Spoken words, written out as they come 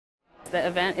The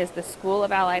event is the School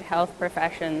of Allied Health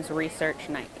Professions Research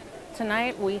Night.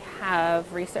 Tonight we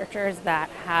have researchers that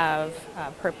have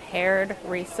prepared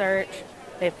research,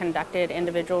 they've conducted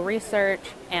individual research,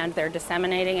 and they're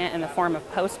disseminating it in the form of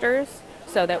posters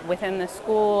so that within the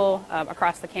school,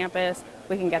 across the campus,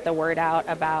 we can get the word out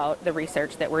about the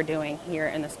research that we're doing here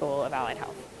in the School of Allied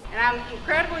Health. And I'm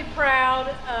incredibly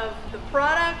proud of the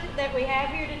product that we have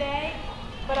here today,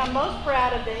 but I'm most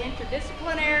proud of the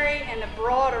interdisciplinary and the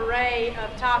broad array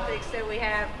of topics that we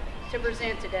have to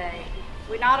present today.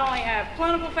 We not only have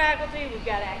clinical faculty, we've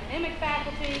got academic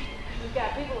faculty, we've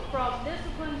got people across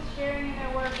disciplines sharing in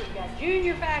their work, we've got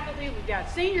junior faculty, we've got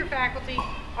senior faculty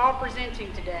all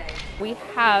presenting today. We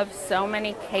have so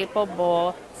many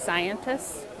capable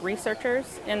scientists,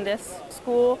 researchers in this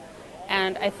school,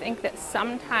 and I think that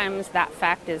sometimes that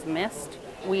fact is missed.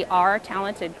 We are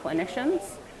talented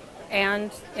clinicians,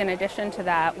 and in addition to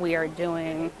that, we are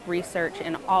doing research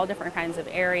in all different kinds of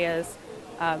areas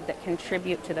that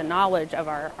contribute to the knowledge of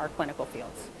our clinical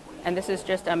fields. And this is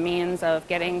just a means of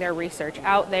getting their research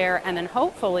out there, and then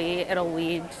hopefully it'll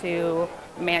lead to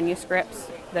manuscripts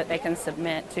that they can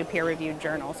submit to peer-reviewed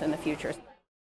journals in the future.